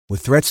With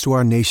threats to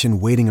our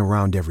nation waiting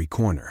around every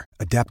corner,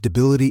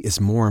 adaptability is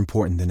more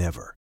important than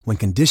ever. When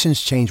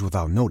conditions change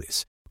without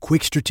notice,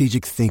 quick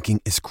strategic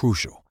thinking is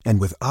crucial.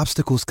 And with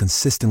obstacles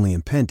consistently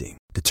impending,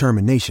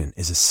 determination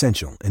is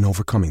essential in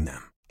overcoming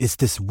them. It's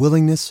this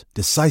willingness,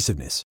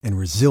 decisiveness, and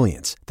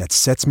resilience that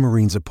sets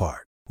Marines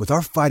apart. With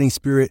our fighting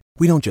spirit,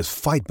 we don't just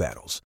fight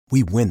battles,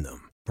 we win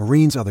them.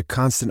 Marines are the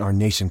constant our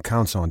nation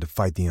counts on to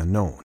fight the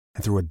unknown.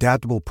 And through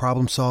adaptable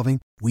problem solving,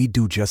 we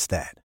do just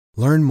that.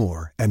 Learn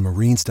more at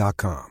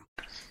marines.com.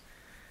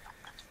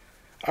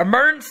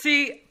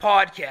 Emergency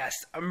podcast.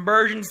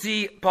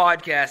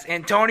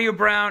 Antonio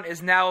Brown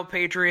is now a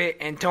Patriot.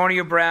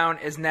 Antonio Brown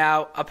is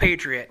now a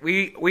Patriot.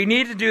 We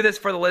need to do this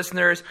for the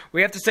listeners.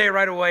 We have to say it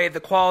right away. The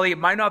quality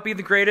might not be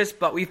the greatest,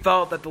 but we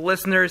felt that the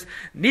listeners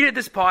needed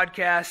this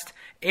podcast.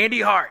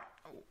 Andy Hart,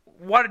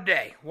 what a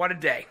day. What a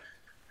day.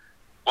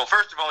 Well,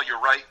 first of all,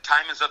 you're right.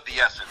 Time is of the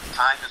essence.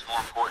 Time is more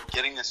important.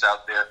 Getting this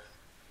out there.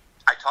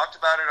 I talked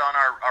about it on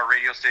our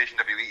radio station,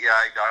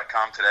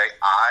 WEI.com today.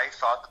 I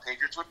thought the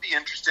Patriots would be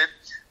interested.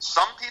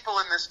 Some people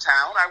in this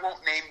town, I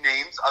won't name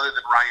names other than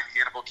Ryan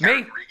Hannibal,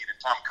 Kevin Regan,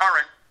 and Tom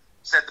Curran,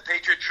 said the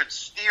Patriots should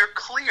steer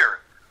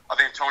clear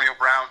of Antonio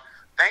Brown.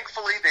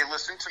 Thankfully, they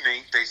listened to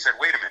me. They said,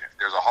 wait a minute,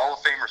 there's a Hall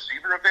of Fame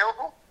receiver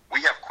available.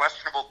 We have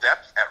questionable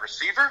depth at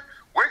receiver.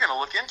 We're going to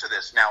look into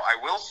this. Now, I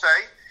will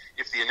say,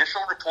 if the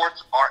initial reports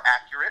are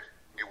accurate,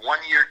 a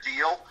one-year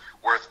deal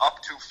worth up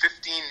to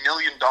 $15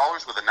 million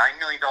with a $9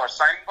 million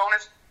signing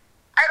bonus,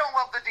 I don't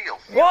love the deal.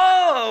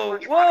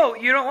 Whoa,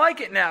 you don't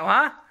like it now,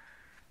 huh?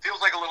 Feels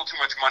like a little too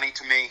much money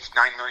to me, $9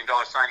 million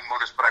signing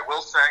bonus, but I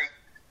will say,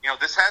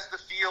 this has the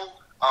feel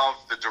of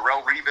the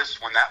Darrelle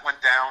Revis when that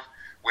went down,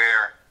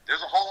 where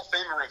there's a Hall of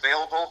Famer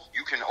available.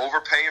 You can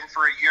overpay him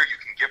for a year. You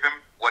can give him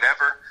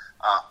whatever.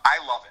 I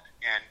love it,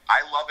 and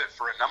I love it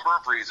for a number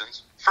of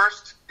reasons.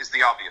 First is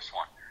the obvious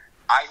one.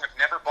 I have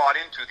never bought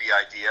into the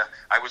idea.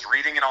 I was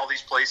reading in all these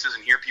places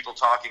and hear people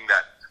talking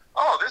that,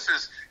 this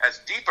is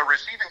as deep a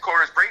receiving core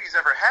as Brady's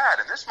ever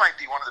had, and this might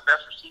be one of the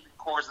best receiving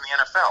cores in the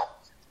NFL.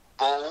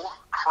 Bull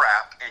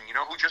crap. And you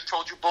know who just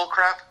told you bull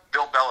crap?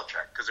 Bill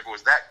Belichick. Because if it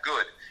was that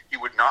good, he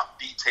would not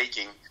be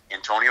taking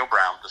Antonio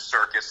Brown, the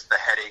circus, the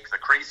headache, the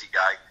crazy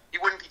guy. He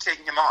wouldn't be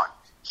taking him on.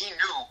 He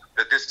knew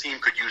that this team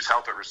could use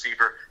help at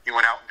receiver. He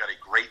went out and got a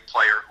great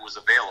player who was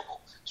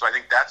available. So I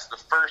think that's the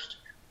first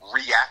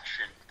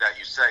reaction that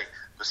you say.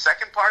 The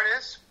second part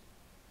is,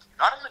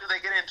 not only do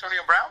they get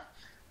Antonio Brown,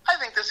 I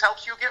think this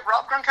helps you get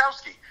Rob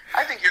Gronkowski.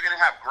 I think you're going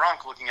to have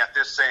Gronk looking at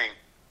this saying,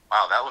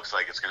 wow, that looks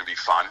like it's going to be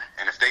fun.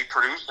 And if they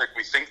produce like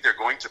we think they're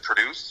going to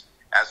produce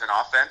as an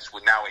offense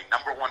with now a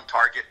number one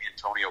target,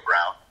 Antonio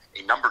Brown,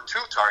 a number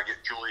two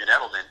target, Julian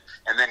Edelman,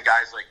 and then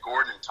guys like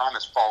Gordon and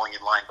Thomas falling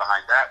in line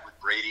behind that with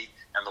Brady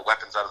and the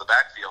weapons out of the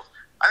backfield,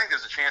 I think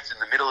there's a chance in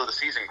the middle of the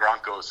season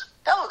Gronk goes,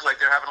 that looks like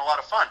they're having a lot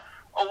of fun.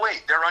 Oh,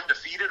 wait, they're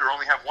undefeated or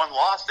only have one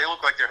loss. They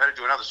look like they're headed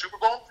to another Super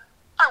Bowl.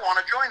 I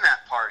want to join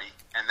that party,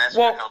 and that's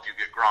going to help you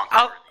get Gronk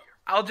over the year.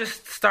 I'll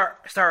just start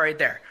right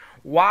there.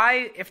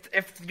 Why,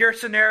 if your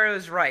scenario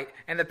is right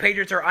and the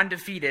Patriots are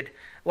undefeated,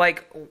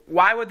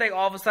 why would they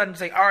all of a sudden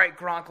say, all right,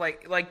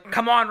 Gronk,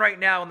 come on right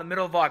now in the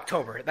middle of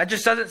October? That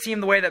just doesn't seem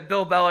the way that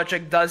Bill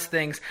Belichick does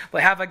things.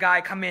 Have a guy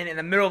come in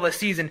the middle of the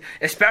season,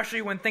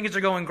 especially when things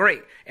are going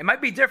great. It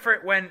might be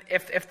different when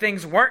if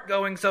things weren't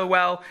going so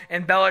well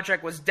and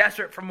Belichick was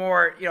desperate for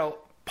more,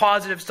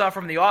 positive stuff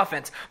from the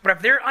offense. But if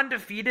they're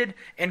undefeated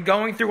and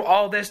going through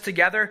all this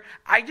together,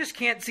 I just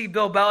can't see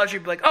Bill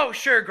Belichick be like, oh,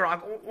 sure,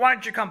 Gronk, why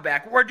don't you come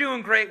back? We're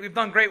doing great. We've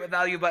done great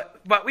without you,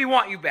 but we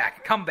want you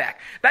back. Come back.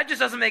 That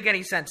just doesn't make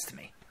any sense to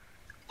me.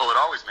 Well, it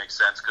always makes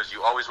sense because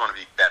you always want to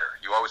be better.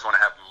 You always want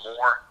to have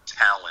more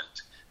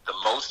talent, the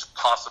most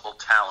possible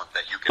talent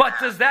that you can have.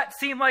 But does that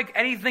seem like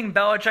anything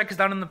Belichick has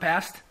done in the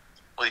past?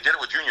 Well, he did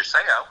it with Junior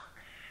Seau.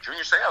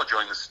 Junior Seau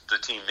joined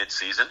the team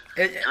mid-season.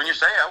 Junior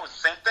Seau was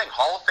the same thing.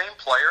 Hall of Fame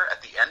player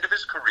at the end of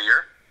his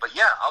career. But,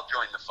 yeah, I'll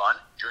join the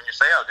fun. Junior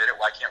Seau did it.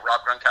 Why can't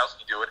Rob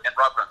Gronkowski do it? And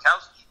Rob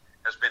Gronkowski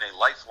has been a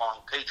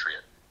lifelong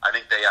Patriot. I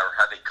think they have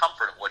a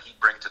comfort of what he'd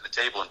bring to the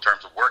table in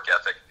terms of work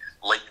ethic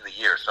late in the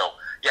year. So,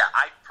 yeah,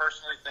 I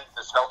personally think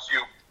this helps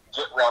you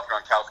get Rob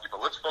Gronkowski.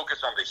 But let's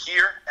focus on the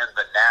here and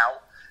the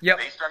now.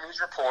 Yep. Based on these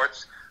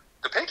reports,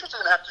 the Patriots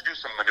are going to have to do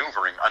some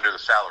maneuvering under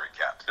the salary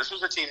cap. This was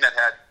a team that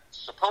had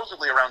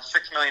supposedly around $6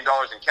 million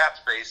in cap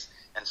space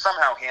and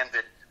somehow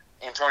handed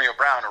Antonio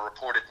Brown a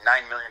reported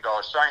 $9 million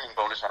signing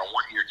bonus on a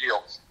one-year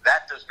deal.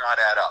 That does not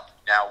add up.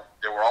 Now,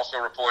 there were also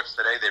reports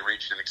today they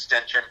reached an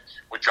extension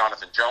with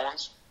Jonathan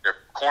Jones.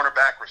 Their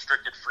cornerback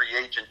restricted free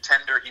agent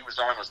tender he was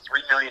on was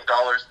 $3 million.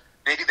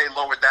 Maybe they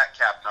lowered that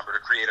cap number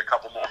to create a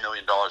couple more $1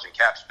 million in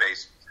cap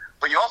space.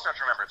 But you also have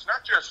to remember, it's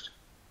not just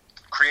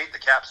create the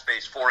cap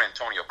space for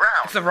Antonio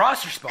Brown. It's the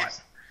roster spot.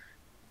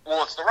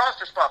 It's the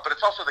roster spot, but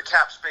it's also the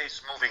cap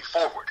space moving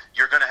forward.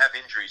 You're going to have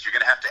injuries. You're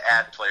going to have to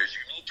add players.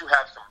 You need to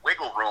have some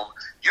wiggle room.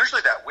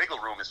 Usually that wiggle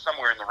room is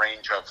somewhere in the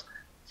range of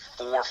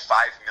 $4 or $5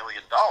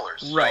 million.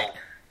 Right. So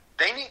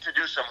they need to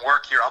do some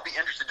work here. I'll be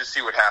interested to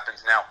see what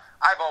happens. Now,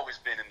 I've always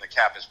been in the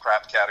cap is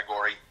crap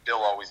category. Bill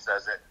always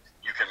says it.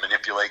 You can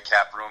manipulate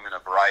cap room in a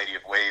variety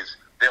of ways.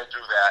 They'll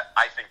do that.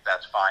 I think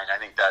that's fine. I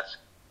think that's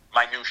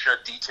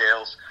minutia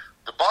details.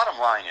 The bottom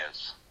line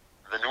is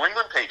the New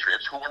England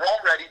Patriots, who were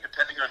already,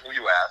 depending on who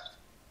you asked,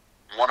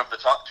 one of the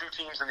top 2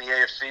 teams in the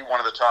AFC, one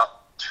of the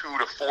top 2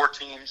 to 4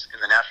 teams in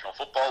the National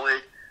Football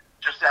League,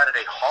 just added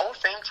a Hall of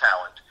Fame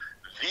talent,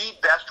 the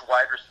best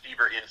wide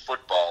receiver in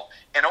football.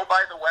 And oh,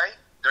 by the way,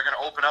 they're going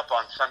to open up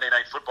on Sunday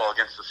Night Football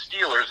against the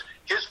Steelers,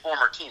 his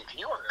former team. Can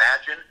you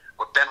imagine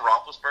what Ben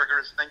Roethlisberger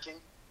is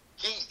thinking?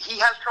 He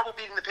has trouble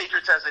beating the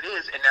Patriots as it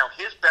is, and now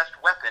his best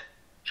weapon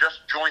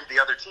just joined the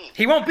other team.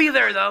 He won't be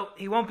there, though.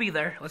 He won't be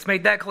there. Let's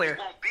make that clear.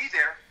 He won't be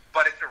there,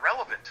 but it's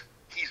irrelevant.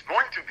 He's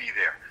going to be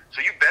there.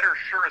 So you better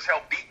sure as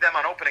hell beat them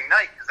on opening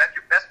night, because that's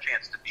your best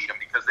chance to beat them,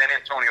 because then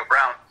Antonio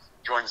Brown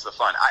joins the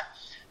fun.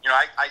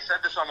 I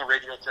said this on the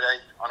radio today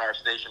on our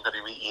station,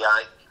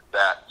 WEEI,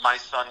 that my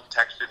son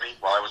texted me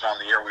while I was on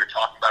the air. We were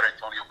talking about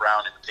Antonio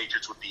Brown and the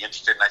Patriots would be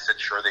interested, and I said,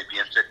 sure, they'd be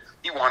interested.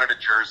 He wanted a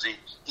jersey.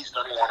 He's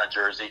going to want a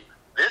jersey.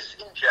 This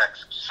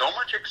injects so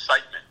much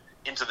excitement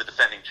into the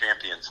defending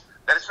champions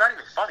that it's not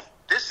even funny.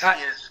 This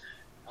is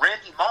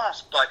Randy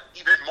Moss, but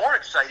even more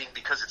exciting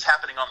because it's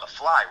happening on the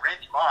fly.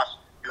 Randy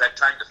Moss, you had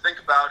time to think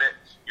about it.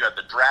 You had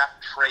the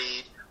draft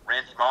trade.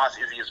 Randy Moss,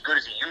 is he as good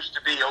as he used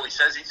to be? Oh, he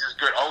says he's as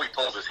good. Oh, he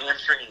pulls his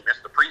hamstring. He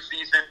missed the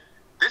preseason.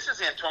 This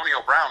is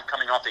Antonio Brown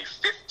coming off a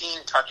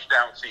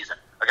 15-touchdown season.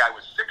 A guy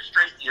with 6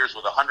 straight years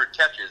with 100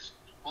 catches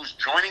who's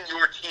joining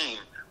your team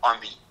on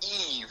the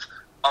eve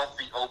of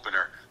the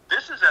opener.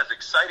 This is as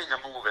exciting a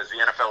move as the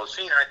NFL has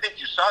seen, and I think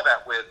you saw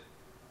that with,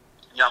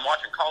 I'm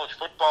watching college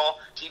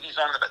football, TV's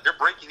on, they're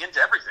breaking into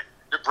everything.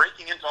 They're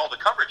breaking into all the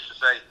coverage to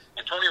say,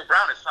 Antonio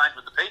Brown is signed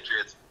with the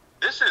Patriots.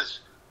 This is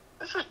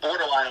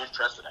borderline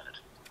unprecedented.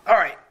 All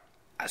right.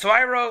 So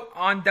I wrote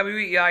on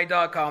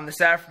WEEI.com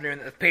this afternoon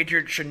that the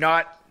Patriots should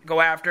not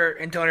go after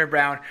Antonio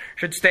Brown,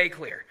 should stay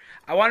clear.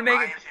 I want to make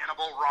Ryan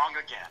Hannibal wrong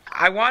again.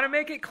 I want to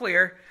make it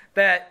clear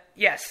that,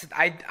 yes,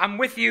 I'm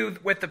with you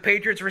with the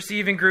Patriots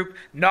receiving group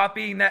not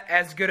being that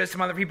as good as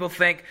some other people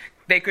think.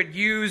 They could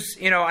use,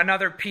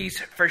 another piece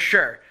for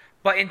sure.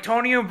 But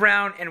Antonio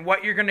Brown and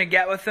what you're going to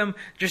get with him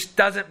just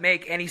doesn't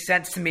make any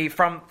sense to me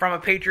from a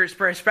Patriots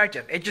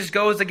perspective. It just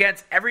goes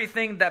against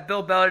everything that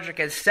Bill Belichick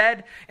has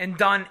said and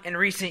done in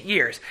recent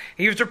years.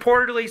 He was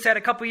reportedly said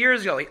a couple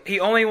years ago he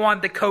only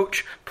wanted to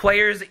coach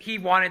players that he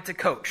wanted to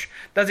coach.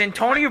 Does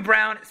Antonio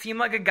Brown seem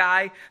like a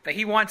guy that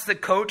he wants to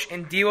coach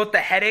and deal with the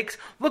headaches?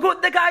 Look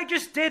what the guy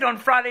just did on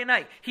Friday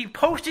night. He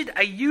posted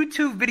a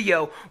YouTube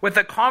video with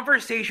a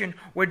conversation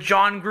with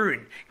John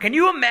Gruden. Can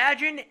you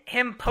imagine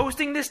him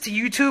posting this to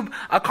YouTube?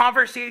 A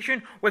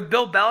conversation with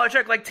Bill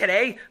Belichick like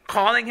today,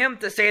 calling him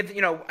to say,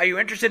 are you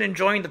interested in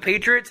joining the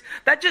Patriots?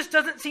 That just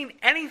doesn't seem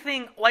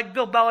anything like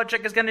Bill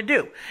Belichick is going to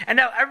do. And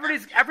now everybody.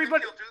 Do you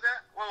think he'll do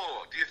that?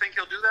 Whoa. Do you think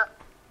he'll do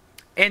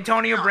that?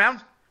 Antonio Brown?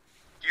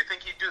 Do you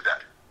think he'd do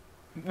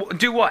that?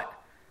 Do what?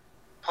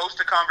 Post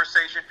a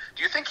conversation.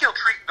 Do you think he'll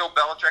treat Bill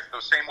Belichick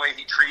the same way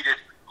he treated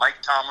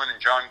Mike Tomlin and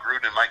John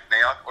Gruden and Mike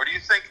Mayock? Or do you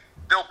think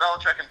Bill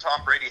Belichick and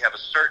Tom Brady have a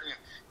certain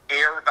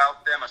air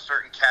about them, a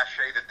certain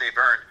cachet that they've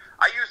earned?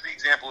 I used the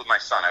example with my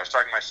son. I was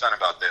talking to my son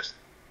about this.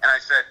 And I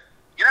said,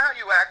 you know how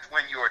you act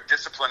when your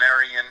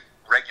disciplinarian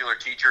regular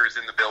teacher is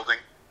in the building?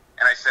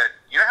 And I said,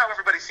 you know how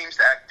everybody seems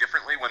to act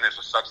differently when there's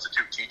a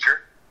substitute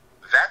teacher?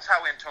 That's how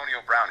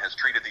Antonio Brown has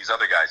treated these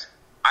other guys.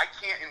 I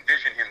can't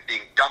envision him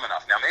being dumb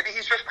enough. Now, maybe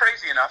he's just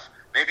crazy enough.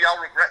 Maybe I'll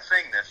regret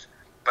saying this.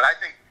 But I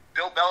think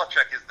Bill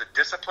Belichick is the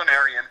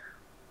disciplinarian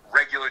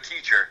regular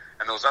teacher,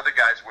 and those other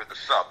guys were the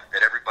sub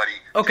that everybody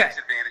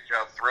takes advantage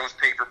of, throws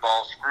paper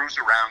balls,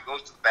 screws around,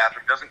 goes to the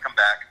bathroom, doesn't come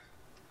back.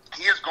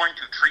 He is going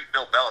to treat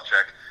Bill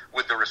Belichick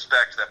with the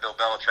respect that Bill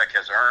Belichick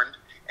has earned.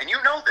 And you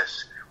know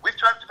this. We've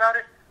talked about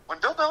it. When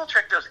Bill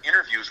Belichick does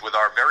interviews with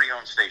our very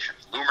own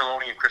stations, Lou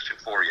Merloni and Christian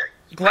Fourier.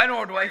 Glenn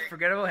Ordway,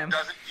 forget about him.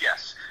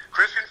 Yes.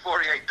 Christian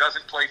Fourier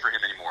doesn't play for him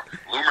anymore.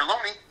 Lou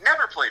Merloni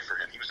never played for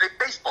him. He was a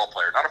baseball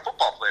player, not a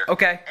football player.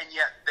 Okay. And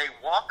yet they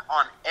walk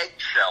on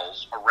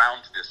eggshells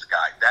around this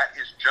guy. That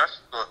is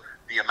just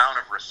the amount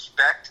of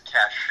respect,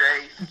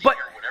 cachet, fear,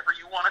 whatever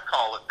you want to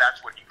call it,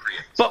 that's what he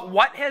creates. But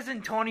what has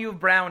Antonio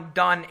Brown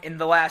done in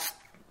the last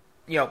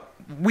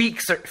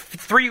weeks or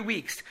 3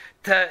 weeks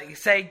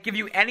to give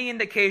you any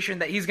indication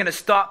that he's going to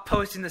stop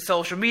posting to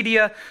social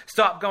media,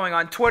 stop going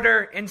on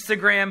Twitter,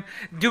 Instagram,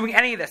 doing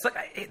any of this?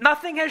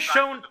 Nothing has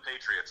shown. With the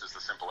Patriots is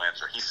the simple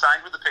answer. He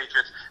signed with the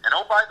Patriots, and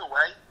oh, by the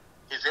way,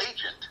 his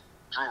agent,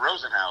 Drew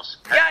Rosenhaus,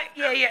 has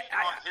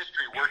strong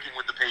history working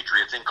with the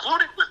Patriots,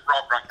 including with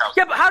Rob Gronkowski.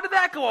 Yeah, but how did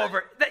that go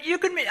over? That you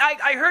could.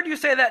 I heard you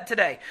say that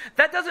today.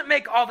 That doesn't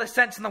make all the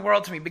sense in the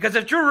world to me, because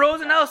if Drew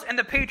Rosenhaus and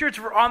the Patriots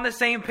were on the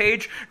same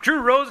page,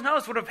 Drew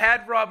Rosenhaus would have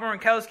had Rob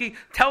Gronkowski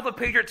tell the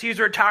Patriots he's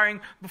retiring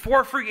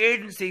before free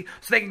agency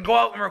so they can go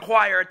out and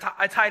require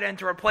a tight end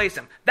to replace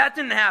him. That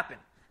didn't happen.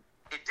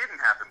 It didn't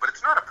happen, but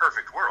it's not a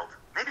perfect world.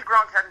 Maybe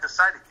Gronk hadn't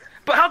decided yet.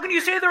 But how can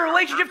you say the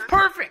relationship's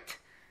perfect?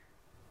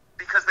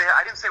 Because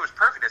I didn't say it was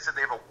perfect. I said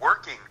they have a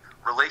working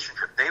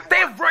relationship. They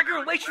have regular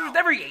relationships with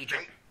every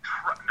agent.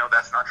 No,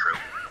 that's not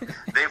true.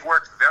 They've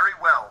worked very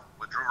well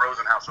with Drew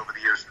Rosenhaus over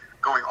the years,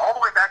 going all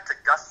the way back to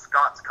Gus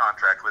Scott's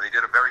contract, where they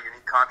did a very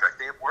unique contract.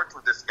 They have worked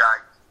with this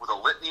guy with a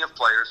litany of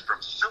players, from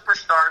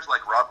superstars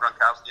like Rob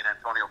Gronkowski and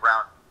Antonio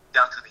Brown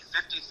down to the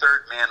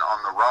 53rd man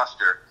on the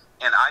roster.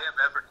 And I have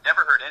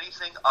never heard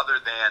anything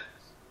other than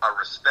a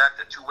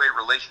respect, a two-way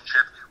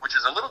relationship, which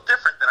is a little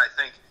different than I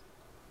think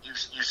you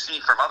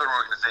see from other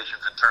organizations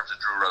in terms of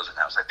Drew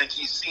Rosenhaus. I think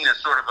he's seen as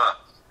sort of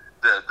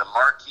the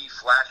marquee,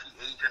 flashy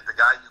agent, the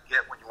guy you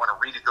get when you want to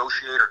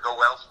renegotiate or go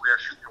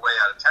elsewhere, shoot your way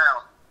out of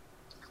town.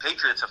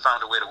 Patriots have found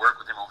a way to work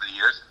with him over the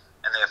years,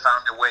 and they have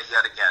found a way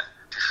yet again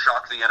to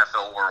shock the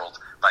NFL world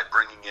by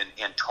bringing in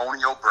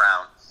Antonio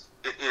Brown.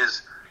 It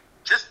is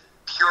just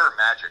pure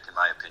magic, in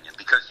my opinion,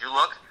 because you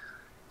look,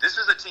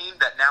 this is a team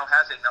that now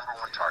has a number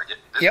one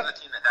target. This is a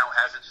team that now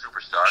has its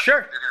superstar.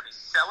 Sure. They're going to be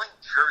selling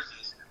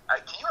jerseys.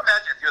 Can you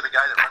imagine if you're the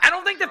guy that runs I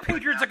don't think the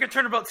Patriots are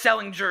concerned about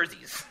selling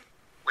jerseys.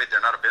 Wait, they're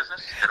not a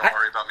business? They don't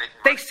worry about making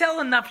money? They sell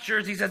enough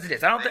jerseys as it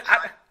is. I don't think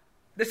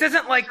this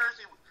isn't like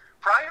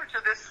prior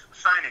to this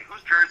signing,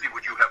 whose jersey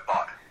would you have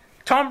bought?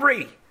 Tom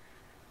Brady.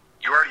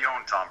 You already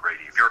own Tom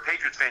Brady. If you're a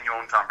Patriots fan, you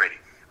own Tom Brady.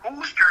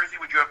 Whose jersey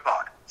would you have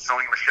bought?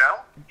 Sony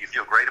Michel? You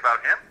feel great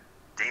about him?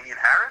 Damian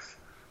Harris?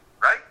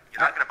 Right?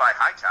 You're not going to buy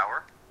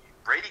Hightower.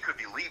 Brady could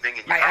be leaving,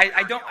 and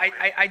I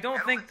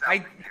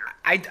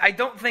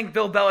don't think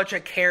Bill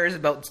Belichick cares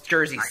about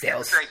jersey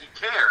sales. I can't say he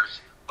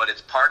cares, but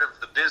it's part of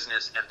the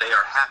business, and they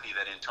are happy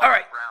that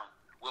Antonio Brown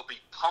will be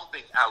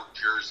pumping out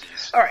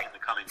jerseys in the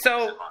coming weeks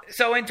and months.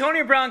 So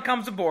Antonio Brown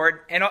comes aboard,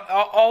 and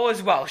all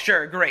is well.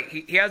 Sure, great.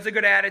 He has a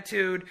good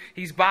attitude.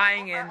 He's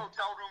buying in.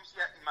 Hotel rooms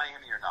yet in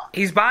Miami or not?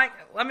 He's buying.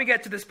 Let me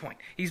get to this point.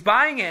 He's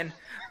buying in.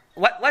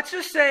 Let's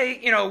just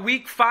say,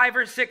 week 5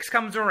 or 6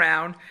 comes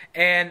around,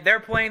 and they're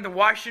playing the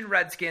Washington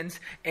Redskins,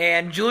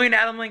 and Julian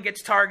Edelman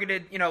gets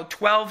targeted,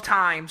 12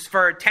 times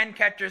for 10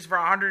 catches for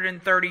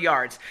 130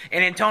 yards,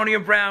 and Antonio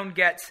Brown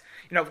gets,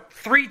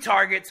 3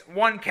 targets,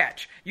 1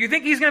 catch. You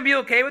think he's going to be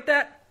okay with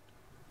that?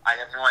 I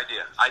have no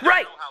idea. I don't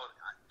know how.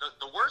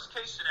 The worst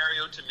case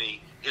scenario to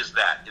me is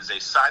a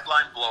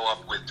sideline blow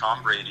up with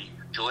Tom Brady,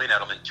 Julian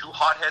Edelman, 2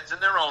 hotheads in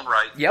their own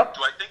right. Yep.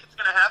 Do I think it's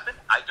going to happen?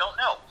 I don't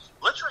know.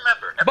 Let's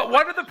remember. But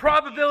what do the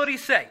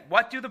probabilities say?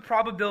 What do the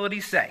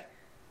probabilities say?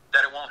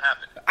 That it won't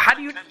happen. How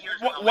do you?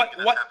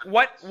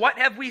 What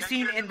have we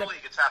seen in the league?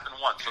 It's happened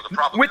once. So the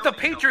probability with the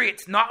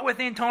Patriots, not with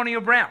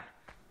Antonio Brown.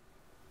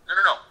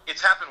 No.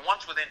 It's happened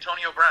once with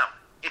Antonio Brown.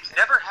 It's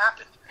never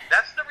happened.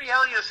 That's the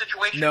reality of the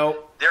situation.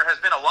 No. There has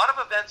been a lot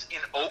of events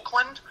in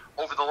Oakland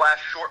over the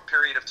last short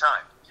period of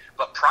time.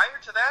 But prior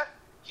to that,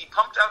 he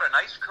pumped out a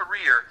nice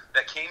career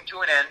that came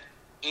to an end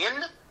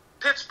in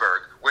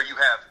Pittsburgh, where you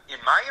have, in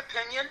my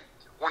opinion,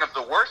 one of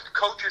the worst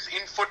coaches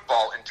in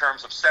football in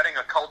terms of setting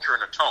a culture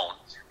and a tone.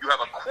 You have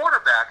a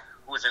quarterback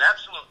who is an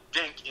absolute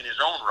dink in his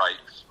own right,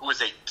 who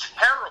is a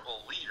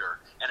terrible leader,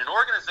 and an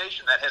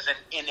organization that has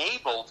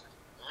enabled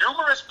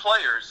numerous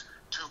players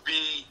to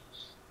be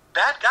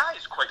bad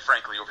guys, quite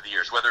frankly, over the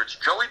years, whether it's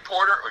Joey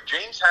Porter or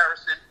James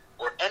Harrison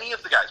or any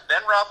of the guys,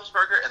 Ben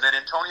Roethlisberger and then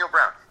Antonio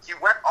Brown. He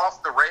went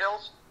off the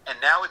rails, and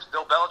now it's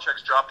Bill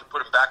Belichick's job to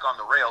put him back on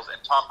the rails, and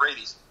Tom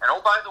Brady's. And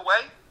oh, by the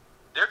way,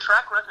 their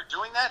track record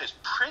doing that is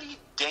pretty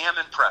damn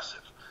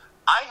impressive.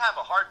 I have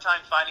a hard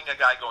time finding a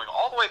guy going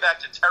all the way back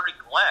to Terry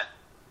Glenn,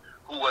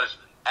 who was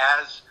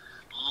as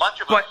much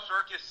of a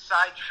circus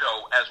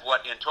sideshow as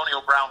what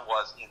Antonio Brown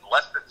was in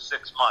less than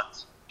 6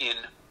 months in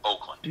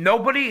Oakland.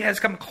 Nobody has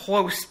come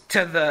close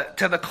to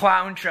the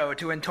clown show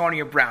to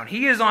Antonio Brown.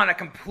 He is on a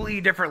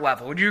completely different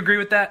level. Would you agree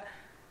with that?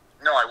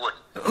 No, I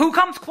wouldn't. Who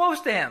comes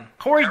close to him?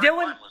 Corey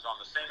Dillon? Glenn was on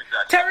the same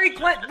exact Terry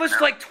Glenn was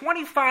like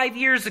 25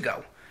 years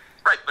ago.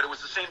 Right, but it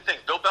was the same thing.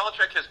 Bill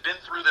Belichick has been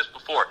through this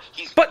before.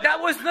 But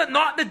that was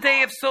not the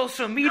day of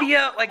social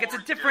media. Like, it's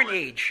a different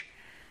age.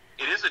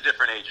 It is a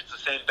different age. It's the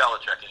same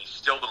Belichick, and he's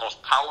still the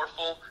most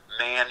powerful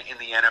man in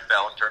the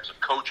NFL in terms of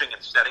coaching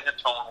and setting a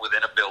tone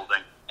within a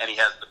building, and he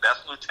has the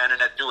best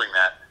lieutenant at doing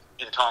that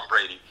in Tom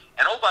Brady.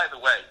 And oh, by the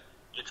way,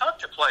 you talk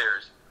to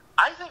players,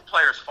 I think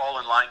players fall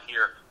in line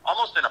here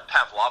almost in a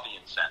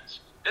Pavlovian sense.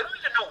 They don't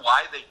even know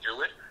why they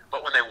do it,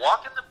 but when they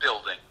walk in the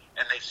building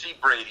and they see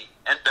Brady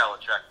and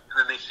Belichick, and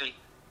then they see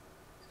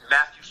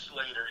Matthew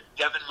Slater and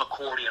Devin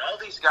McCourty and all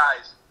these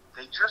guys,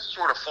 they just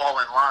sort of fall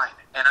in line.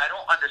 And I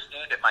don't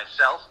understand it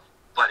myself,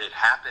 but it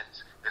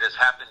happens. It has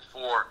happened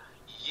for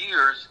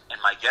years,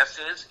 and my guess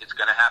is it's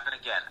going to happen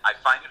again. I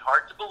find it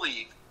hard to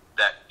believe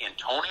that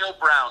Antonio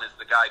Brown is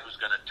the guy who's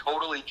going to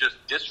totally just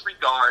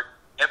disregard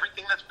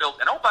everything that's built.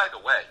 And oh, by the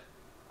way,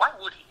 why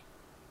would he?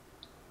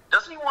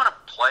 Doesn't he want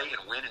to play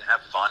and win and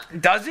have fun?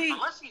 Does he?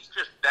 Unless he's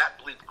just that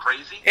bleep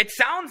crazy. It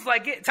sounds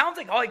like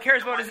all he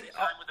cares about is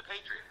sign with the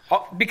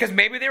Patriots. Because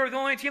maybe they were the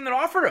only team that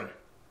offered him.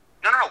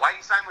 No. Why did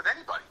he sign with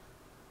anybody?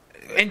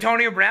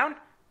 Antonio Brown?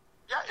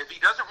 Yeah, if he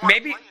doesn't want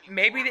to play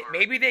anymore,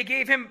 maybe they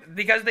gave him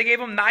because they gave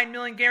him $9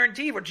 million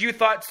guaranteed, which you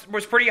thought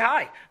was pretty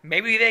high.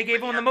 Maybe they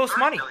gave him the most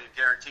money. $30 million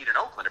guaranteed in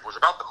Oakland. If it was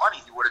about the money,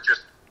 he would have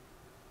just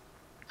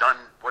done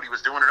what he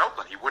was doing in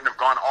Oakland. He wouldn't have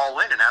gone all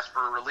in and asked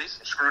for a release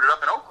and screwed it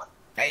up in Oakland.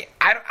 Hey,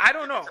 I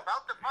don't know. If it's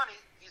about the money,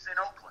 he's in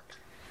Oakland.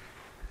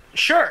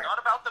 Sure. It's not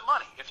about the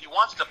money. If he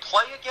wants to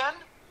play again,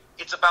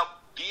 it's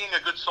about being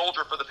a good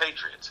soldier for the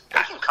Patriots.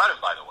 They can cut him,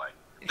 by the way.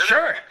 They're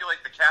Sure. going to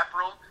manipulate the cap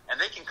room, and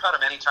they can cut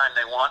him anytime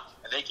they want,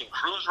 and they can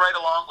cruise right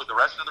along with the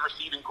rest of the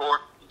receiving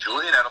corps,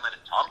 Julian Edelman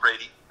and Tom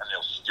Brady, and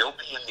they'll still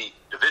be in the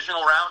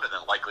divisional round and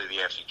then likely the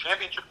AFC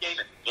Championship game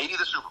and maybe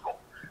the Super Bowl.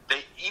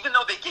 Even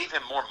though they gave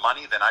him more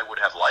money than I would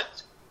have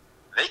liked,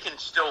 they can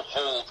still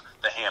hold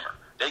the hammer.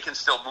 They can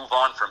still move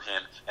on from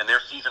him, and their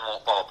season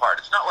won't fall apart.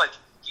 It's not like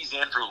he's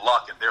Andrew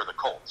Luck and they're the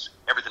Colts.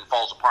 Everything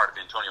falls apart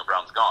if Antonio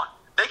Brown's gone.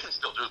 They can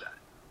still do that.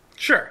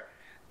 Sure.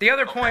 The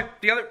other point,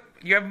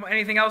 you have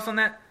anything else on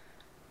that?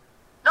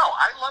 No,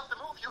 I love the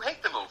move. You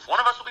hate the move. One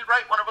of us will be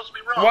right, one of us will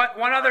be wrong.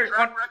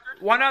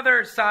 One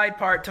other side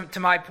part to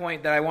my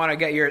point that I want to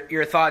get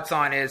your thoughts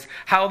on is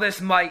how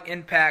this might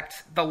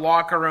impact the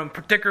locker room,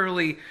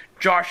 particularly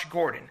Josh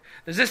Gordon.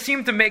 Does this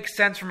seem to make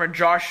sense from a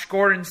Josh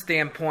Gordon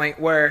standpoint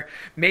where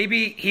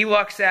maybe he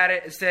looks at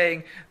it as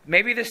saying,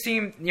 maybe this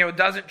team,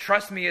 doesn't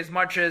trust me as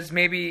much as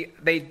maybe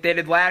they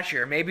did last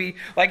year. Maybe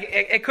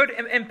it could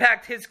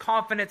impact his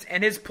confidence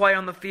and his play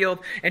on the field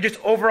and just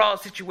overall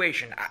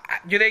situation.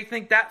 Do they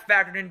think that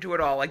factored into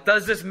it all? Like,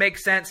 does this make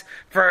sense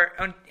for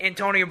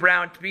Antonio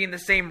Brown to be in the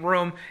same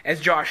room as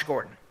Josh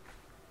Gordon?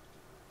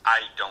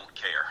 I don't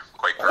care.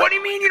 Quite personally. What do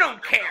you mean you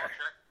don't care?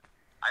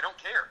 I don't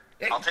care.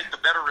 I'll take the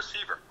better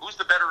receiver. Who's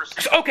the better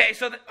receiver? Okay,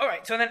 all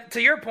right. So then,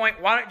 to your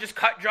point, why don't you just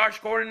cut Josh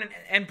Gordon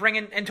and bring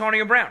in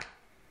Antonio Brown?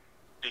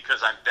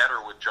 Because I'm better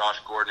with Josh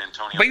Gordon and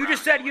Antonio Brown. But you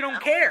just said you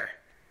don't care.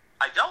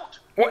 I don't.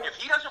 What? If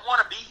he doesn't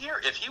want to be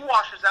here, if he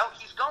washes out,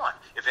 he's gone.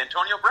 If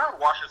Antonio Brown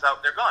washes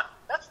out, they're gone.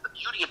 That's the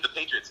beauty of the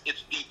Patriots.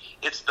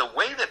 It's the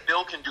way that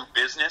Bill can do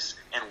business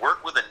and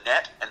work with a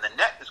net, and the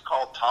net is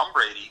called Tom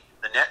Brady.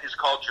 The net is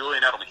called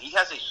Julian Edelman. He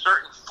has a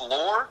certain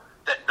floor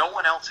that no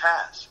one else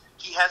has.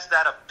 He has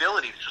that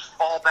ability to just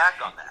fall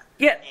back on that.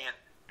 Yeah. And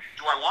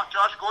do I want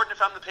Josh Gordon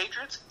if I'm the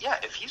Patriots? Yeah.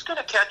 If he's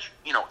going to catch,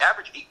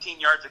 average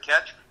 18 yards a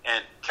catch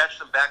and catch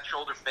some back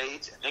shoulder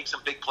fades and make some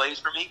big plays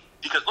for me,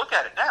 because look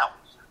at it now.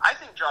 I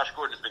think Josh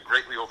Gordon has been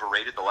greatly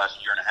overrated the last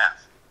year and a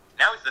half.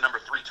 Now he's the number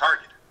 3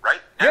 target,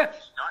 right? Now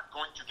he's not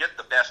going to get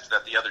the best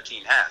that the other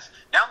team has.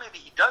 Now maybe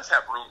he does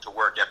have room to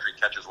work after he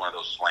catches one of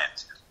those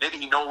slants.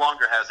 Maybe he no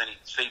longer has any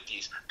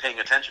safeties paying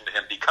attention to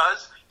him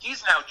because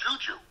he's now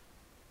Juju.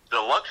 The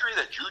luxury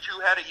that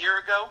Juju had a year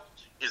ago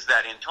is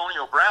that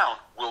Antonio Brown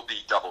will be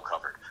double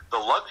covered. The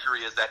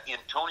luxury is that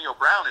Antonio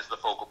Brown is the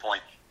focal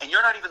point, and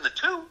you're not even the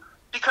 2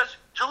 because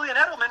Julian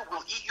Edelman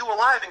will eat you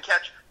alive and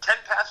catch 10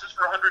 passes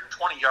for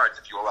 120 yards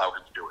if you allow him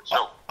to do it.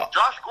 So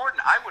Josh Gordon,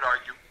 I would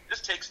argue,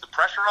 this takes the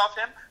pressure off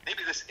him.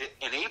 Maybe this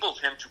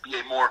enables him to be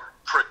a more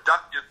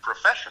productive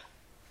professional.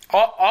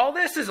 All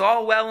this is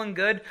all well and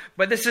good,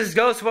 but this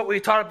goes to what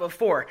we talked about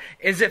before,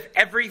 is if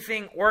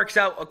everything works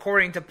out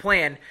according to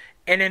plan.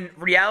 And in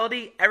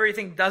reality,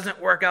 everything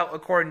doesn't work out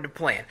according to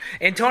plan.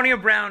 Antonio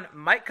Brown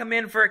might come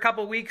in for a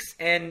couple weeks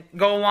and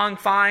go along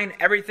fine.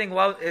 Everything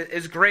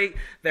is great.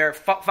 They're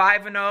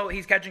 5-0.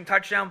 He's catching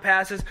touchdown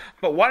passes.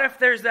 But what if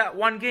there's that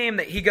one game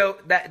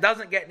that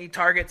doesn't get any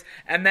targets,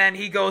 and then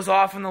he goes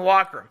off in the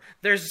locker room?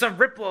 There's some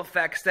ripple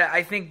effects that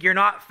I think you're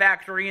not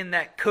factoring in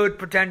that could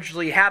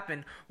potentially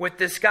happen with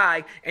this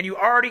guy. And you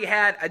already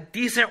had a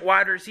decent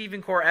wide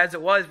receiving core as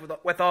it was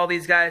with all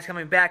these guys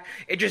coming back.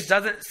 It just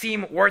doesn't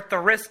seem worth the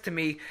risk to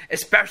me,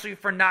 especially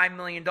for $9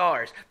 million.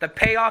 The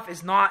payoff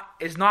is not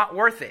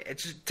worth it.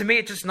 To me,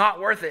 it's just not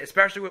worth it,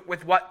 especially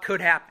with what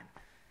could happen.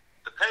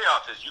 The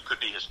payoff is you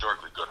could be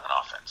historically good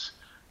on offense.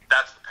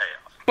 That's the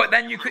payoff. But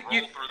then you could roll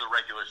through the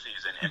regular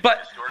season and be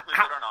historically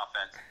good on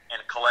offense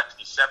and collect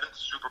the 7th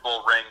Super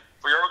Bowl ring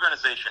for your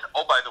organization.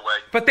 Oh, by the way.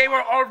 But they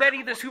were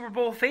already the Super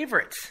Bowl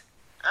favorites.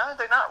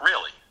 They're not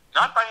really.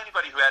 Not by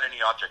anybody who had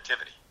any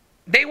objectivity.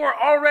 They were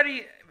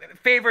already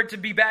favored to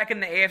be back in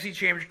the AFC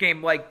Championship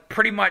game,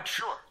 pretty much.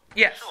 Sure.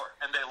 Yes. Sure.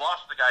 And they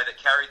lost the guy that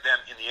carried them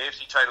in the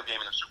AFC title game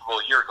in the Super Bowl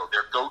a year ago.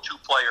 Their go-to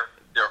player.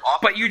 Their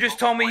offensive. But you just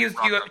told me you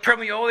told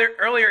me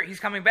earlier he's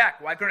coming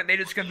back. Why couldn't they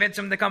just convince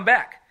him to come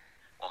back?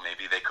 Well,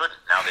 maybe they couldn't.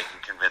 Now they can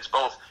convince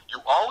both. You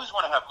always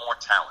want to have more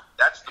talent.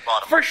 That's the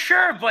bottom line. For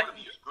sure, but you want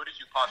to be as good as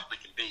you possibly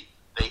can be.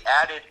 They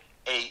added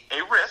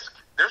a risk.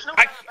 There's no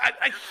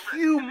a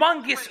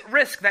humongous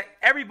risk that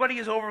everybody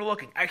is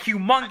overlooking. A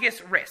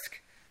humongous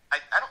risk. I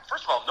don't.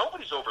 First of all,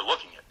 nobody's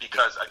overlooking it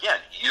because again,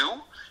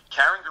 you,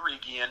 Karen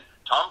Garigian,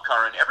 Tom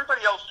Curran,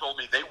 everybody else told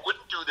me they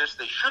wouldn't do this.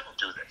 They shouldn't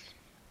do this.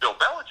 Bill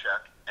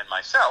Belichick and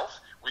myself,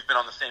 we've been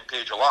on the same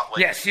page a lot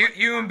lately. Yes,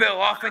 you and Bill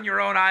off on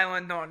your own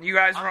island. You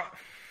guys are.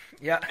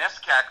 Yeah.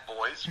 NESCAC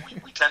boys,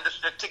 we tend to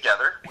stick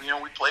together. We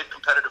played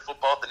competitive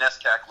football at the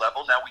NESCAC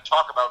level. Now we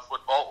talk about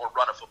football or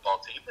run a football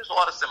team. There's a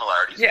lot of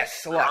similarities.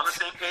 Yes, a lot. We're on the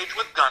same page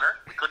with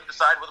Gunner. We couldn't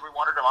decide whether we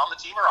wanted him on the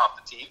team or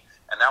off the team.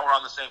 And now we're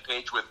on the same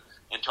page with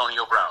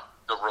Antonio Brown.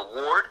 The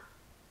reward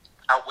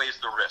outweighs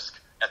the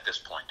risk at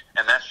this point.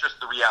 And that's just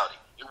the reality.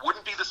 It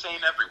wouldn't be the same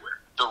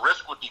everywhere. The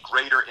risk would be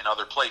greater in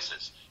other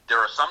places.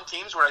 There are some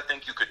teams where I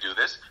think you could do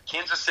this.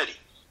 Kansas City.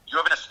 You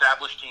have an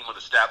established team with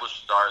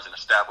established stars and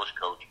established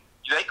coach.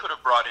 they could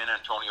have brought in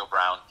Antonio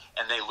Brown,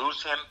 and they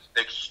lose him,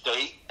 they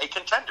stay a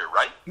contender,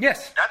 right?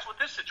 Yes. That's what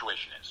this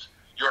situation is.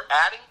 You're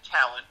adding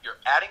talent, you're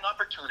adding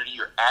opportunity,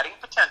 you're adding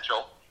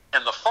potential,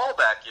 and the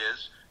fallback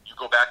is you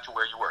go back to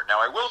where you were. Now,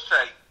 I will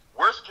say,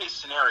 worst case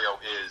scenario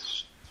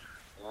is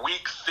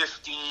week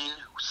 15,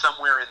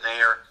 somewhere in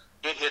there,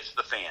 it hits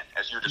the fan,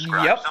 as you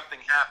described. Yep. Something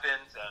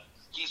happens, and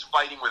he's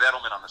fighting with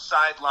Edelman on the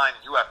sideline,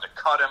 and you have to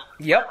cut him,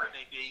 Yep. whatever it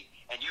may be,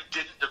 and you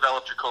didn't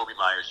develop Jacoby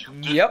Myers. You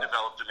didn't Yep.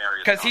 develop Demaryius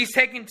Because Thomas. he's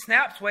taking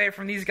snaps away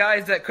from these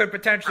guys that could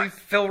potentially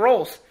fill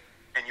roles.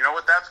 And you know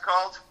what that's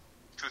called?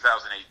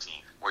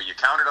 2018, where you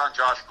counted on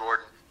Josh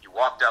Gordon, you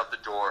walked out the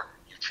door,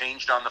 you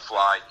changed on the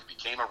fly, you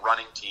became a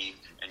running team,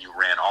 and you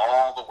ran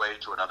all the way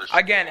to another Super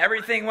Again, Bowl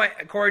everything went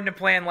according to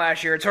plan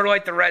last year. It's sort of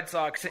like the Red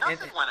Sox.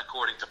 Nothing went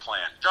according to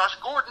plan. Josh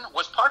Gordon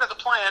was part of the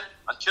plan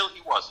until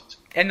he wasn't.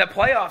 In the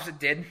playoffs, it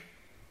did.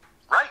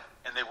 Right,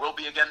 and they will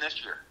be again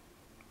this year.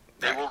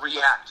 They will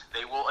react.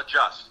 They will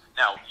adjust.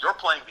 Now, you're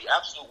playing the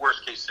absolute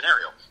worst-case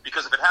scenario,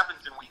 because if it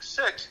happens in Week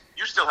 6,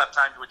 you still have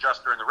time to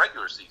adjust during the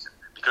regular season,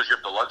 because you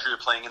have the luxury of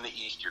playing in the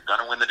East. You're going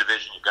to win the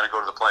division. You're going to go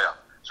to the playoff.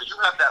 So you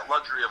have that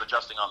luxury of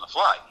adjusting on the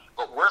fly.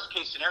 But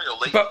worst-case scenario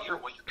late in the year,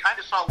 well, you kind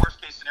of saw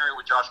worst-case scenario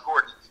with Josh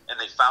Gordon, and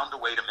they found a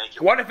way to make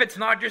it What work. if it's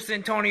not just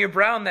Antonio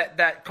Brown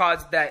that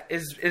caused that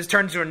is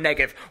turns to a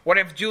negative? What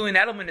if Julian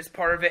Edelman is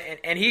part of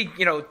it and he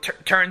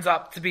turns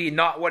up to be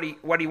not what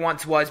he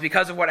once was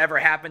because of whatever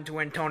happened to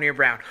Antonio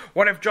Brown?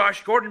 What if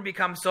Josh Gordon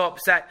becomes so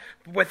upset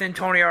with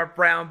Antonio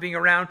Brown being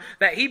around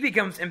that he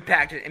becomes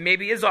impacted and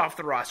maybe is off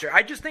the roster?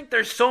 I just think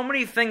there's so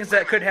many things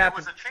that could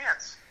happen. There was a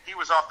chance. He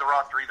was off the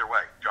roster either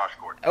way, Josh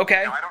Gordon.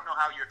 Okay. Now, I don't know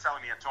how you're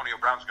telling me Antonio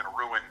Brown's going to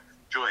ruin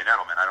Julian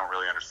Edelman. I don't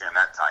really understand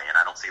that tie-in.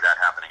 I don't see that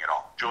happening at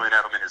all. Julian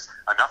Edelman is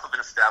enough of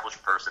an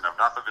established person,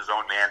 enough of his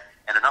own man,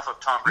 and enough of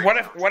Tom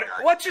Brady.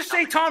 Let's just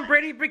say Tom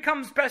Brady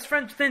becomes best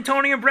friends with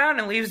Antonio Brown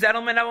and leaves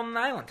Edelman out on the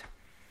island.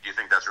 Do you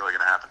think that's really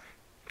going to happen?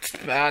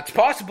 It's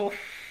possible.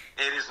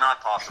 It is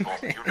not possible.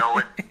 You know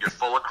it. You're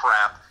full of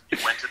crap. You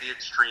went to the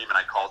extreme, and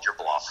I called your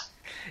bluff.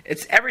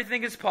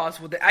 Everything is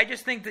possible. I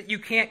just think that you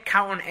can't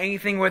count on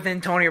anything with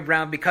Antonio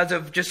Brown because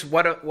of just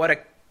what a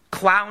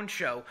clown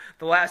show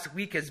the last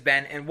week has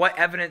been, and what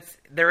evidence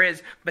there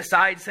is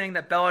besides saying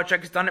that Belichick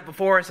has done it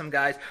before with some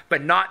guys,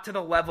 but not to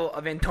the level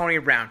of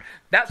Antonio Brown.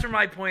 That's where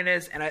my point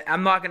is, and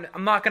I'm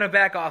not gonna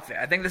back off it.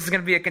 I think this is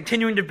going to be a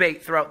continuing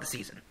debate throughout the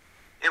season.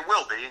 It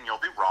will be, and you'll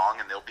be wrong,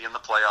 and they'll be in the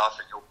playoffs,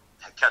 and you'll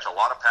catch a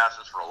lot of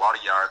passes for a lot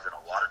of yards and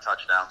a lot of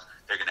touchdowns.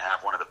 They're going to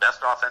have one of the best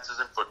offenses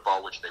in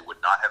football, which they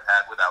would not have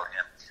had without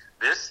him.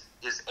 This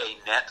is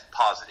a net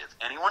positive.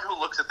 Anyone who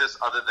looks at this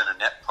other than a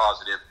net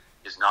positive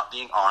is not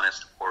being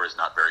honest or is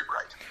not very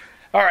bright.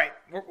 All right,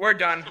 we're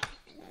done.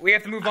 We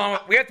have to move on.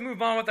 We have to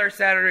move on with our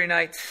Saturday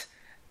nights.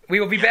 We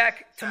will be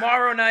back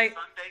tomorrow night.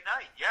 Sunday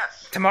night,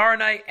 yes. Tomorrow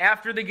night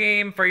after the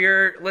game for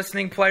your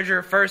listening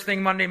pleasure. First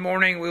thing Monday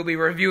morning, we'll be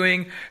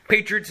reviewing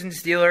Patriots and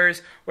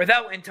Steelers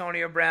without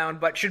Antonio Brown,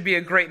 but should be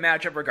a great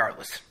matchup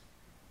regardless.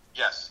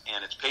 Yes,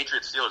 and it's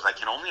Patriots-Steelers. I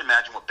can only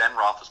imagine what Ben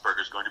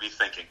Roethlisberger is going to be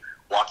thinking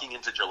walking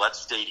into Gillette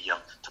Stadium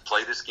to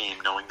play this game,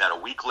 knowing that a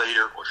week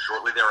later or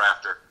shortly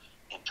thereafter,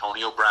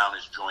 Antonio Brown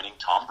is joining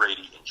Tom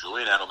Brady and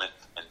Julian Edelman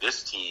and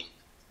this team.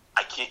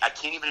 I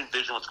can't even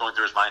envision what's going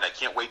through his mind. I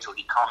can't wait till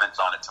he comments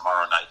on it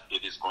tomorrow night.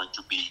 It is going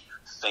to be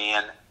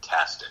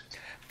fantastic.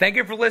 Thank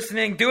you for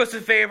listening. Do us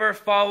a favor.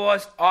 Follow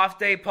us, Off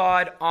Day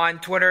Pod, on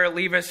Twitter.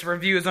 Leave us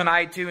reviews on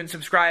iTunes.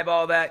 Subscribe,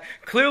 all that.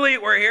 Clearly,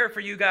 we're here for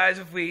you guys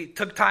if we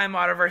took time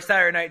out of our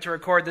Saturday night to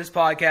record this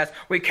podcast.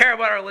 We care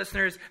about our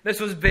listeners. This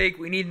was big.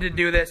 We needed to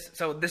do this,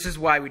 so this is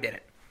why we did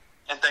it.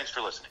 And thanks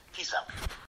for listening. Peace out.